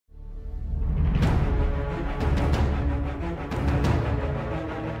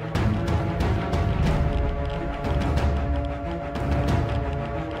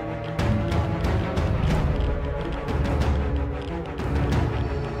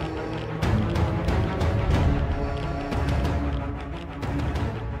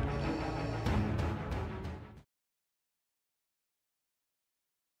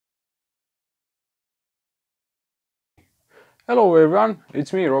Hello everyone,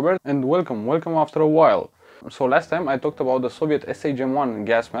 it's me Robert and welcome after a while. So last time I talked about the Soviet SzM-41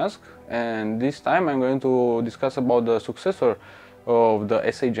 gas mask, and this time I'm going to discuss about the successor of the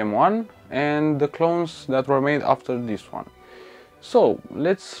SzM-41 and the clones that were made after this one. So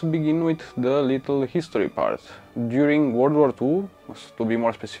let's begin with the little history part. During World War II, to be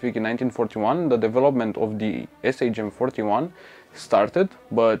more specific in 1941, the development of the SzM-41 started,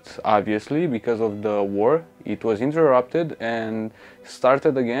 but obviously because of the war it was interrupted and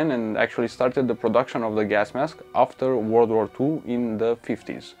started again, and actually started the production of the gas mask after World War II in the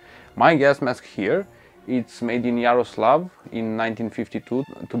 50s. My gas mask here, it's made in Yaroslav in 1952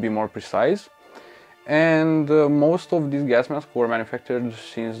 to be more precise. And most of these gas masks were manufactured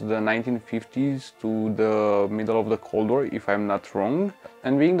since the 1950s to the middle of the Cold War, if I'm not wrong.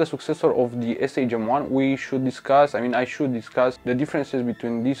 And being the successor of the SzM-41, I should discuss the differences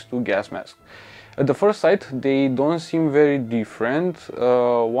between these two gas masks. At the first sight, they don't seem very different.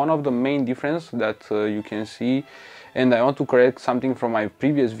 One of the main differences that you can see, and I want to correct something from my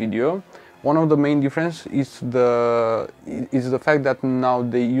previous video, one of the main differences is the fact that now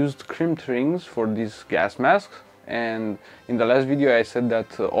they used crimped rings for these gas masks, and in the last video I said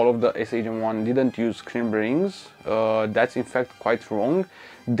that all of the SzM-41 didn't use crimped rings. That's in fact quite wrong.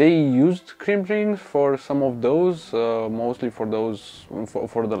 They used crimped rings for some of those, mostly for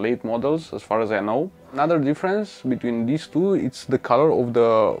the late models, as far as I know. Another difference between these two, it's the color of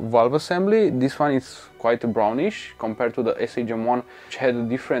the valve assembly. This one is quite brownish compared to the SzM-41, which had a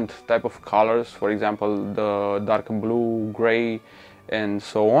different type of colors, for example the dark blue, gray, and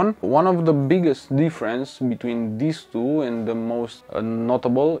so on. One of the biggest difference between these two, and the most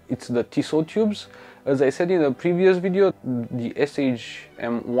notable, it's the TISO tubes. As I said in the previous video, the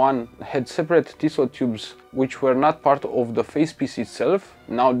SzM-41 had separate TISO tubes which were not part of the facepiece itself.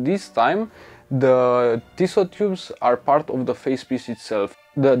 Now this time the TISO tubes are part of the facepiece itself.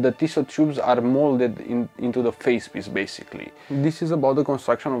 The TISO tubes are molded into the facepiece basically. This is about the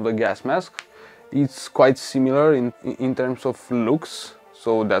construction of the gas mask. It's quite similar in terms of looks,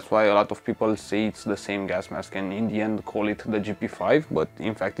 so that's why a lot of people say it's the same gas mask and in the end call it the GP5, but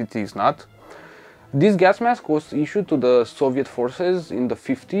in fact it is not. This gas mask was issued to the Soviet forces in the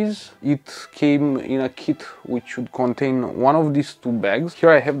 50s. It came in a kit which should contain one of these two bags. Here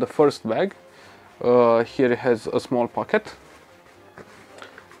I have the first bag. Here it has a small pocket.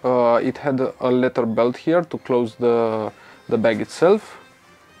 It had a leather belt here to close the bag itself.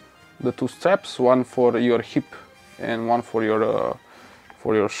 The two straps, one for your hip and one for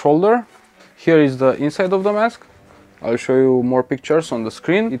your shoulder. Here is the inside of the mask. I'll show you more pictures on the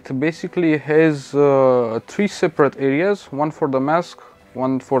screen. It basically has three separate areas, one for the mask,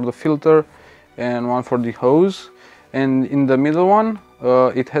 one for the filter, and one for the hose. And in the middle one,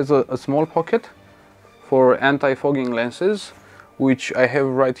 it has a small pocket for anti-fogging lenses, which I have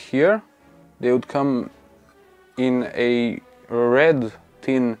right here. They would come in a red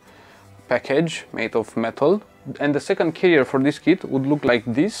tin package made of metal. And the second carrier for this kit would look like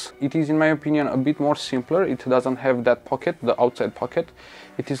this. It is, in my opinion, a bit more simpler. It doesn't have that pocket, the outside pocket.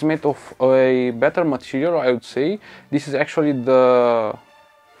 It is made of a better material, I would say. This is actually the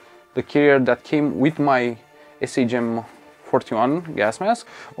carrier that came with my SzM-41 gas mask.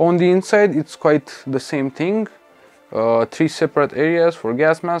 On the inside, it's quite the same thing. Three separate areas for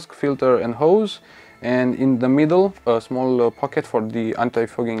gas mask, filter, and hose. And in the middle, a small pocket for the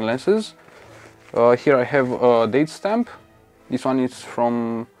anti-fogging lenses. Here I have a date stamp. This one is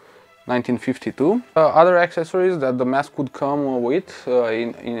from 1952. Other accessories that the mask would come with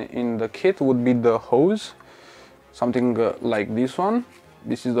in the kit would be the hose, something like this one.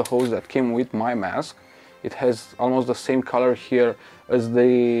 This is the hose that came with my mask. It has almost the same color here as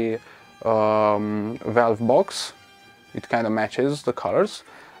the valve box. It kind of matches the colors.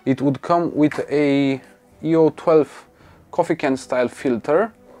 It would come with a EO12 coffee can style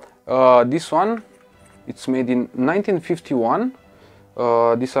filter. This one, it's made in 1951.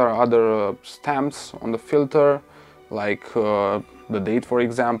 These are other stamps on the filter, like the date, for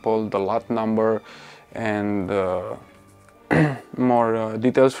example, the lot number, and more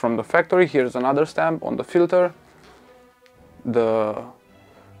details from the factory. Here's another stamp on the filter, the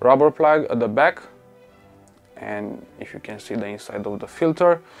rubber plug at the back, and if you can see the inside of the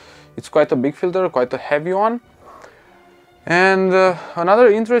filter, it's quite a big filter, quite a heavy one. And another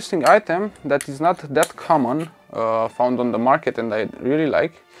interesting item that is not that common, found on the market, and I really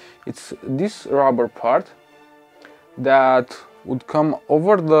like, it's this rubber part that would come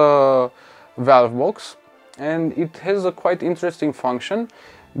over the valve box, and it has a quite interesting function.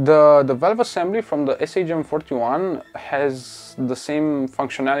 The valve assembly from the SzM-41 has the same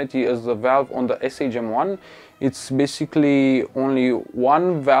functionality as the valve on the SzM-41, It's basically only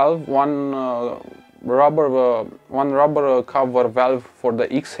one valve, one rubber cover valve for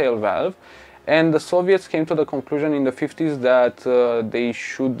the exhale valve. And the Soviets came to the conclusion in the 50s that they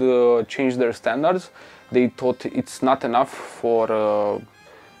should change their standards. They thought it's not enough for,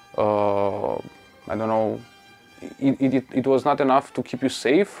 I don't know, it was not enough to keep you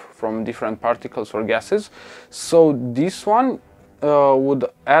safe from different particles or gases. So this one would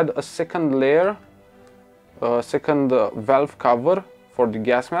add a second layer, second valve cover for the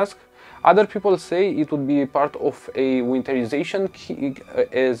gas mask. Other people say it would be part of a winterization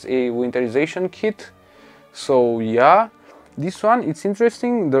kit, So yeah, this one, it's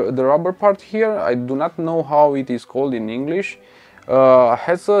interesting. The rubber part here, I do not know how it is called in English,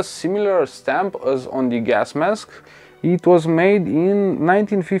 has a similar stamp as on the gas mask. It was made in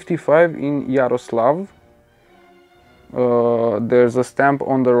 1955 in Yaroslav. There's a stamp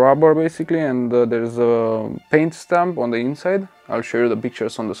on the rubber basically, and there's a paint stamp on the inside. I'll show you the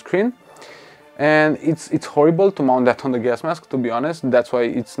pictures on the screen. And it's horrible to mount that on the gas mask, to be honest. That's why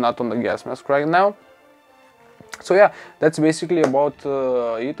it's not on the gas mask right now. So yeah, that's basically about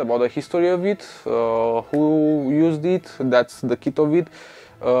it, about the history of it, who used it, that's the kit of it.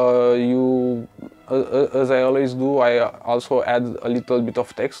 As I always do, I also add a little bit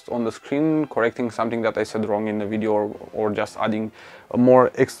of text on the screen, correcting something that I said wrong in the video, or just adding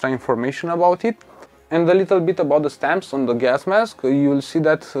more extra information about it. And a little bit about the stamps on the gas mask. You'll see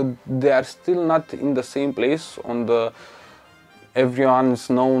that they are still not in the same place on the everyone's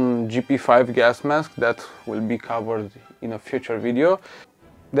known GP5 gas mask that will be covered in a future video.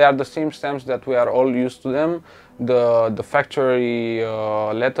 They are the same stamps that we are all used to them. The factory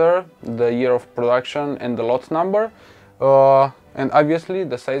letter, the year of production, and the lot number. And obviously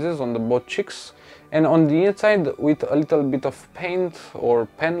the sizes on the both cheeks. And on the inside, with a little bit of paint or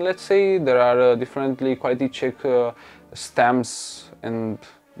pen, let's say, there are differently quality check stamps and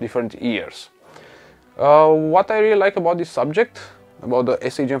different years. What I really like about this subject, about the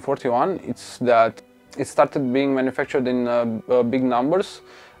SzM-41, it's that it started being manufactured in big numbers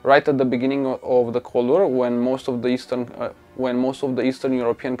right at the beginning of the Cold War, when most of the Eastern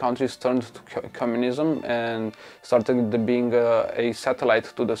European countries turned to communism and started being a satellite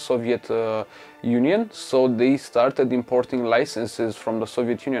to the Soviet Union. So they started importing licenses from the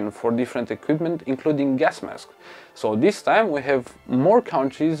Soviet Union for different equipment, including gas masks. So this time we have more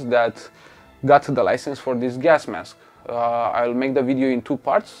countries that got the license for this gas mask. I'll make the video in two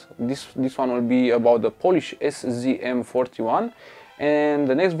parts. This one will be about the Polish SzM-41, and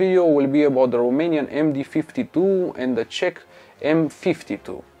the next video will be about the Romanian MD52 and the Czech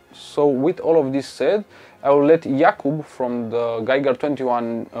M52. So with all of this said, I will let Jakub from the Geiger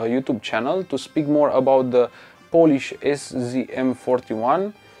 21 YouTube channel to speak more about the Polish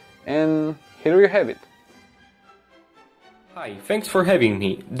SzM-41, and here you have it. Hi, thanks for having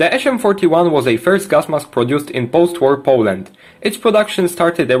me. The ShM-41 was a first gas mask produced in post-war Poland. Its production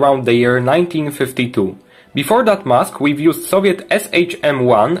started around the year 1952. Before that mask, we've used Soviet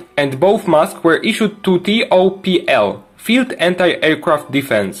ShM-1, and both masks were issued to TOPL, Field Anti-Aircraft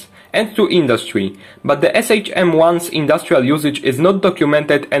Defense, and to industry, but the ShM-1's industrial usage is not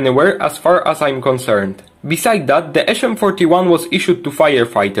documented anywhere as far as I'm concerned. Beside that, the ShM-41 was issued to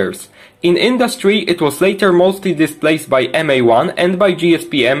firefighters. In industry, it was later mostly displaced by MA1 and by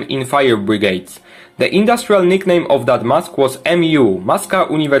GSPM in fire brigades. The industrial nickname of that mask was MU, Maska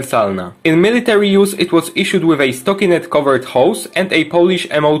Uniwersalna. In military use, it was issued with a stockinette covered hose and a Polish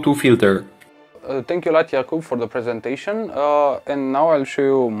MO2 filter. Thank you a lot, Jakub, for the presentation. And now I'll show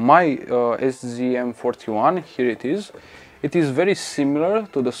you my SzM-41. Here it is. It is very similar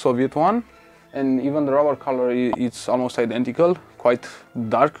to the Soviet one, and even the rubber color is almost identical, quite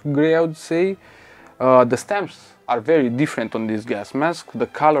dark gray, I would say. The stamps are very different on this gas mask. The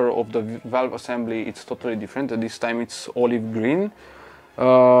color of the valve assembly is totally different. This time it's olive green.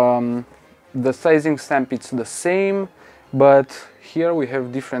 The sizing stamp is the same, but here we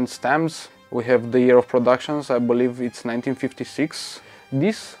have different stamps. We have the year of productions, I believe it's 1956.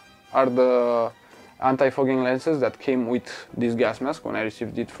 These are the anti-fogging lenses that came with this gas mask when I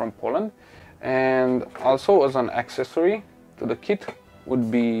received it from Poland. And also as an accessory to the kit would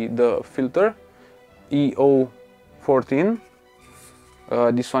be the filter EO14.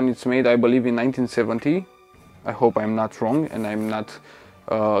 This one is made, I believe, in 1970. I hope I'm not wrong and I'm not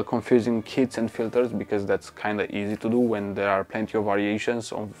confusing kits and filters, because that's kind of easy to do when there are plenty of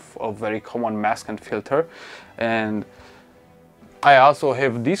variations of a very common mask and filter. And I also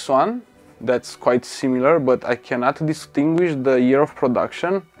have this one that's quite similar, but I cannot distinguish the year of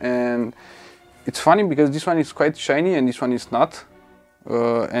production. And it's funny because this one is quite shiny and this one is not.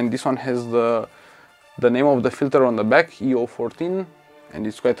 And this one has the the name of the filter on the back, EO14, and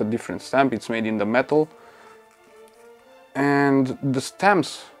it's quite a different stamp. It's made in the metal, and the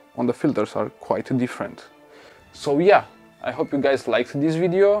stamps on the filters are quite different. So yeah, I hope you guys liked this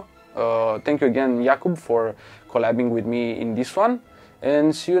video. Thank you again, Jakub, for collabing with me in this one,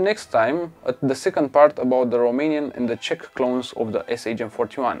 and see you next time at the second part about the Romanian and the Czech clones of the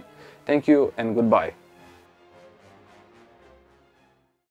SzM-41. Thank you and goodbye.